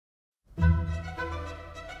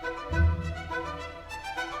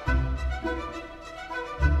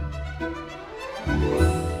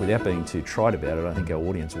without being too trite about it, I think our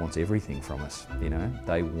audience wants everything from us.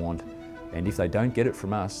 They want, and if they don't get it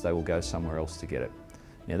from us, they will go somewhere else to get it.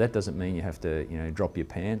 Now that doesn't mean you have to, drop your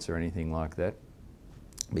pants or anything like that,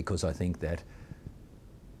 because I think that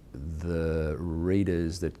the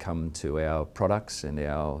readers that come to our products and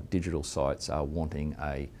our digital sites are wanting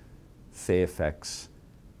a Fairfax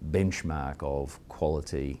benchmark of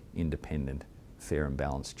quality, independent, fair and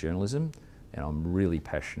balanced journalism, and I'm really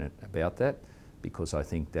passionate about that, because I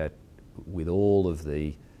think that with all of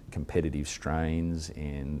the competitive strains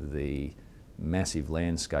and the massive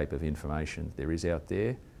landscape of information there is out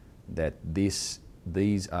there, that these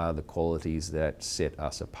are the qualities that set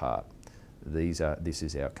us apart. This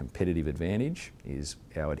is our competitive advantage, is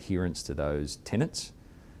our adherence to those tenets.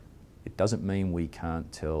 It doesn't mean we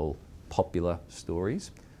can't tell popular stories.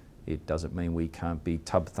 It doesn't mean we can't be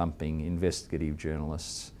tub-thumping investigative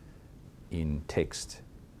journalists in text,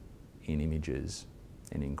 in images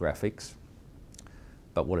and in graphics.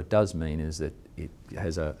 But what it does mean is that it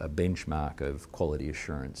has a benchmark of quality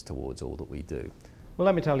assurance towards all that we do. Well,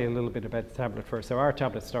 let me tell you a little bit about the tablet first. So our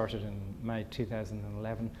tablet started in May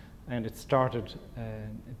 2011, and it started,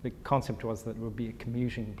 the concept was that it would be a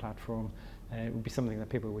commuting platform. It would be something that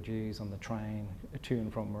people would use on the train to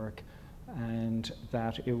and from work, and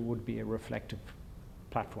that it would be a reflective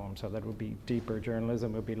platform, so that it would be deeper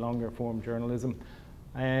journalism, it would be longer form journalism.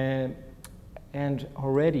 And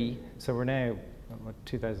already, so we're now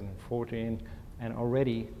 2014, and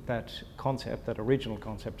already that concept, that original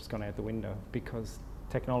concept, has gone out the window, because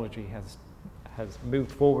technology has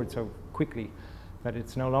moved forward so quickly that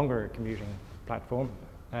it's no longer a commuting platform,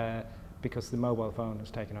 because the mobile phone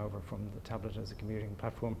has taken over from the tablet as a commuting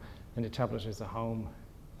platform, and the tablet is a home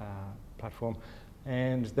platform.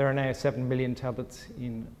 And there are now 7 million tablets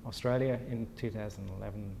in Australia. In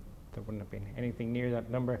 2011, there wouldn't have been anything near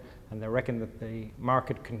that number, and they reckon that the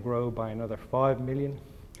market can grow by another 5 million.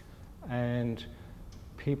 And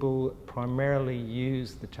people primarily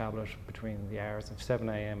use the tablet between the hours of 7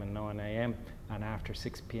 AM and 9 AM and after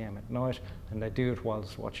 6 PM at night, and they do it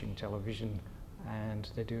whilst watching television, and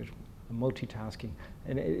they do it multitasking.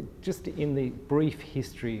 And just in the brief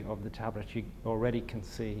history of the tablet, you already can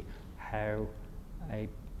see how a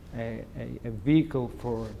vehicle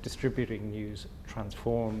for distributing news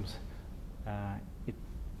transforms it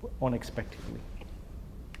unexpectedly.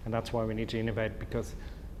 And that's why we need to innovate, because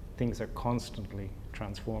things are constantly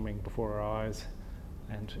transforming before our eyes,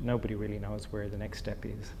 and nobody really knows where the next step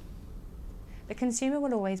is. The consumer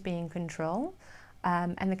will always be in control,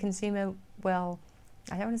 and the consumer will,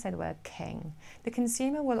 I don't want to say the word king, the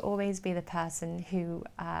consumer will always be the person who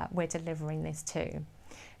we're delivering this to.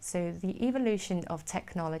 So the evolution of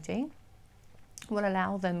technology will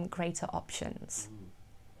allow them greater options.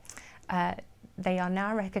 They are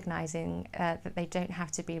now recognising that they don't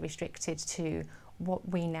have to be restricted to what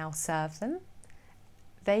we now serve them.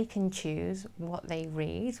 They can choose what they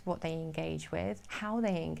read, what they engage with, how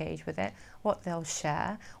they engage with it, what they'll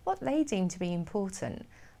share, what they deem to be important.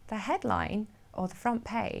 The headline or the front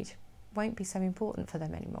page won't be so important for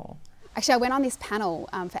them anymore. Actually, I went on this panel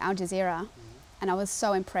for Al Jazeera, and I was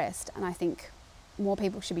so impressed, and I think more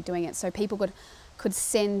people should be doing it, so people could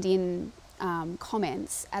send in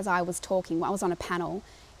comments as I was talking. I was on a panel.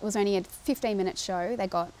 It was only a 15-minute show. They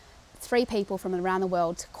got 3 people from around the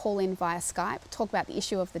world to call in via Skype, talk about the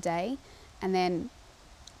issue of the day, and then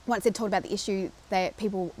once they'd talked about the issue,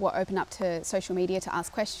 people were open up to social media to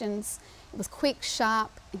ask questions. It was quick, sharp,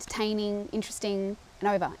 entertaining, interesting, and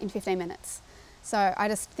over in 15 minutes. So I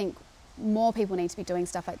just think more people need to be doing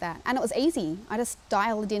stuff like that. And it was easy. I just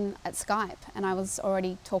dialed in at Skype, and I was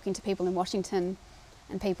already talking to people in Washington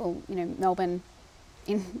and people, Melbourne,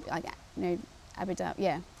 in Abu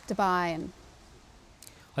Dhabi, Dubai. And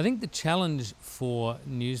I think the challenge for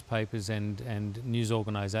newspapers and news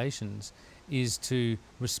organisations is to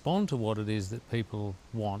respond to what it is that people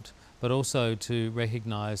want, but also to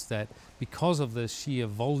recognise that because of the sheer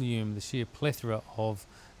volume, the sheer plethora of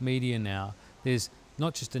media now, there's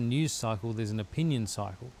not just a news cycle, there's an opinion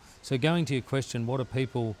cycle. So going to your question, what are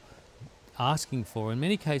people asking for? In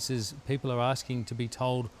many cases, people are asking to be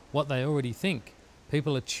told what they already think.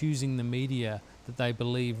 People are choosing the media that they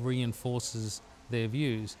believe reinforces their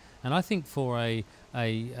views. And I think for an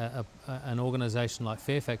organisation like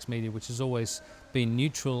Fairfax Media, which has always been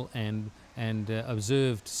neutral and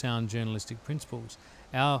observed sound journalistic principles,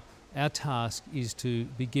 our task is to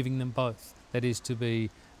be giving them both. That is, to be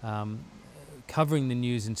covering the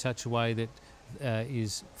news in such a way that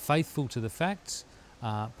is faithful to the facts,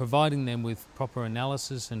 providing them with proper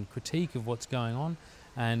analysis and critique of what's going on,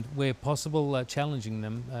 and where possible challenging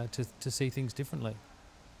them to see things differently.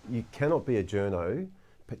 You cannot be a journo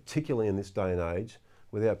particularly in this day and age,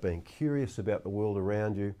 without being curious about the world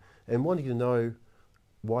around you and wanting to know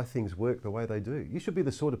why things work the way they do. You should be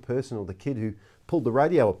the sort of person, or the kid who pulled the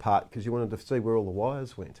radio apart because you wanted to see where all the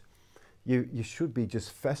wires went. You should be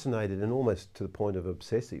just fascinated and almost to the point of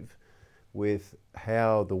obsessive with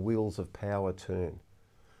how the wheels of power turn,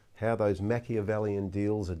 how those Machiavellian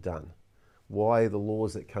deals are done, why the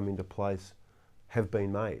laws that come into place have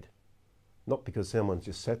been made. Not because someone's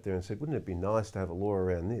just sat there and said, wouldn't it be nice to have a law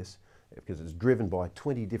around this? Because it's driven by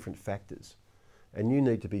 20 different factors. And you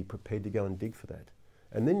need to be prepared to go and dig for that.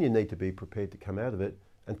 And then you need to be prepared to come out of it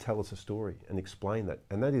and tell us a story and explain that.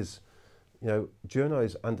 And that is, you know,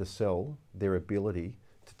 journos undersell their ability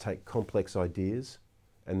to take complex ideas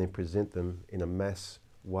and then present them in a mass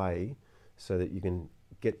way so that you can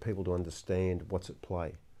get people to understand what's at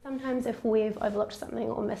play. Sometimes if we've overlooked something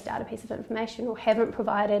or missed out a piece of information or haven't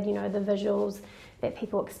provided, you know, the visuals that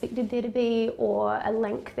people expected there to be, or a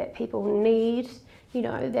link that people need, you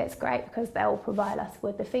know, that's great because they'll provide us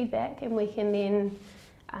with the feedback and we can then,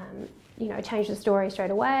 you know, change the story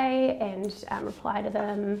straight away and reply to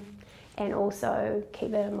them, and also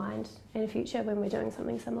keep that in mind in the future when we're doing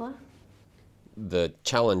something similar. The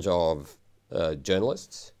challenge of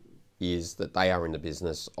journalists is that they are in the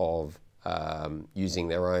business of using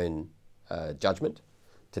their own judgment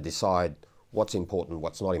to decide what's important,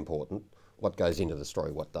 what's not important, what goes into the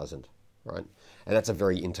story, what doesn't, right? And that's a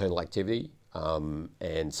very internal activity,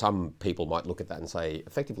 and some people might look at that and say,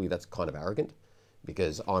 effectively, that's kind of arrogant,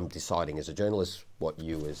 because I'm deciding as a journalist what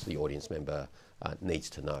you as the audience member needs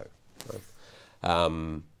to know.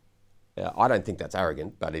 Right? I don't think that's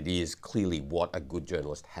arrogant, but it is clearly what a good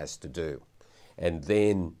journalist has to do. And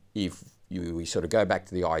then if we sort of go back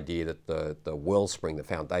to the idea that the wellspring, the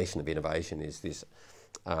foundation of innovation is this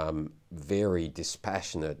very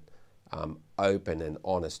dispassionate, open and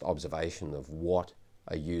honest observation of what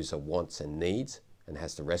a user wants and needs and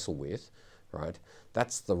has to wrestle with, right?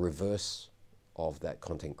 That's the reverse of that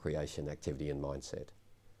content creation activity and mindset.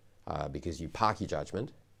 Because you park your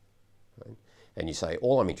judgment, right? And you say,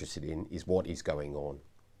 all I'm interested in is what is going on.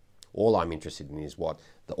 All I'm interested in is what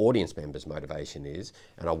the audience member's motivation is,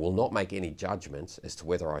 and I will not make any judgments as to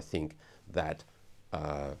whether I think that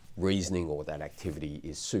reasoning or that activity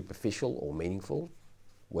is superficial or meaningful,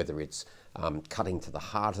 whether it's cutting to the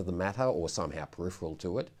heart of the matter or somehow peripheral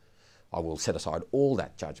to it. I will set aside all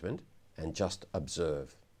that judgment and just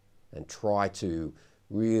observe and try to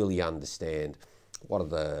really understand what are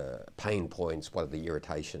the pain points, what are the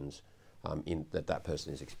irritations that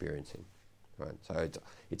person is experiencing. Right? So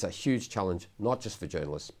it's a huge challenge, not just for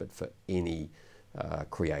journalists, but for any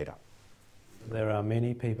creator. There are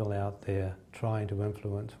many people out there trying to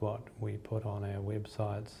influence what we put on our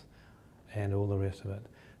websites and all the rest of it.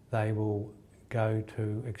 They will go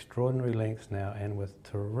to extraordinary lengths now and with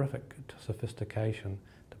terrific sophistication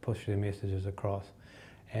to push their messages across.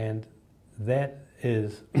 And that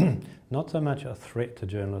is not so much a threat to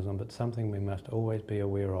journalism, but something we must always be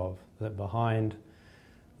aware of, that behind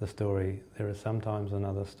the story there is sometimes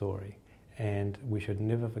another story, and we should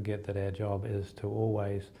never forget that our job is to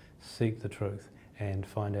always seek the truth and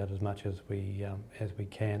find out as much as we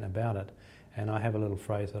can about it. And I have a little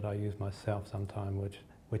phrase that I use myself sometime,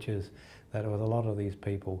 which is that with a lot of these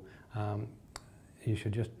people, you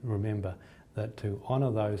should just remember that to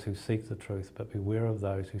honour those who seek the truth, but beware of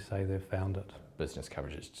those who say they've found it. Business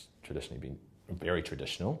coverage has traditionally been very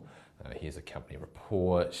traditional. Here's a company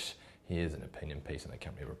report, here's an opinion piece in a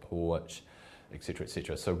company report, etc.,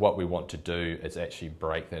 etc. So what we want to do is actually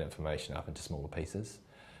break that information up into smaller pieces,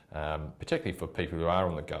 particularly for people who are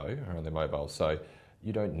on the go or on their mobile. So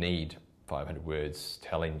you don't need 500 words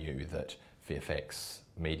telling you that Fairfax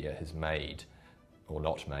Media has made or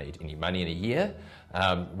not made any money in a year.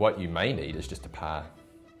 What you may need is just a par.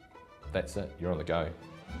 That's it, you're on the go.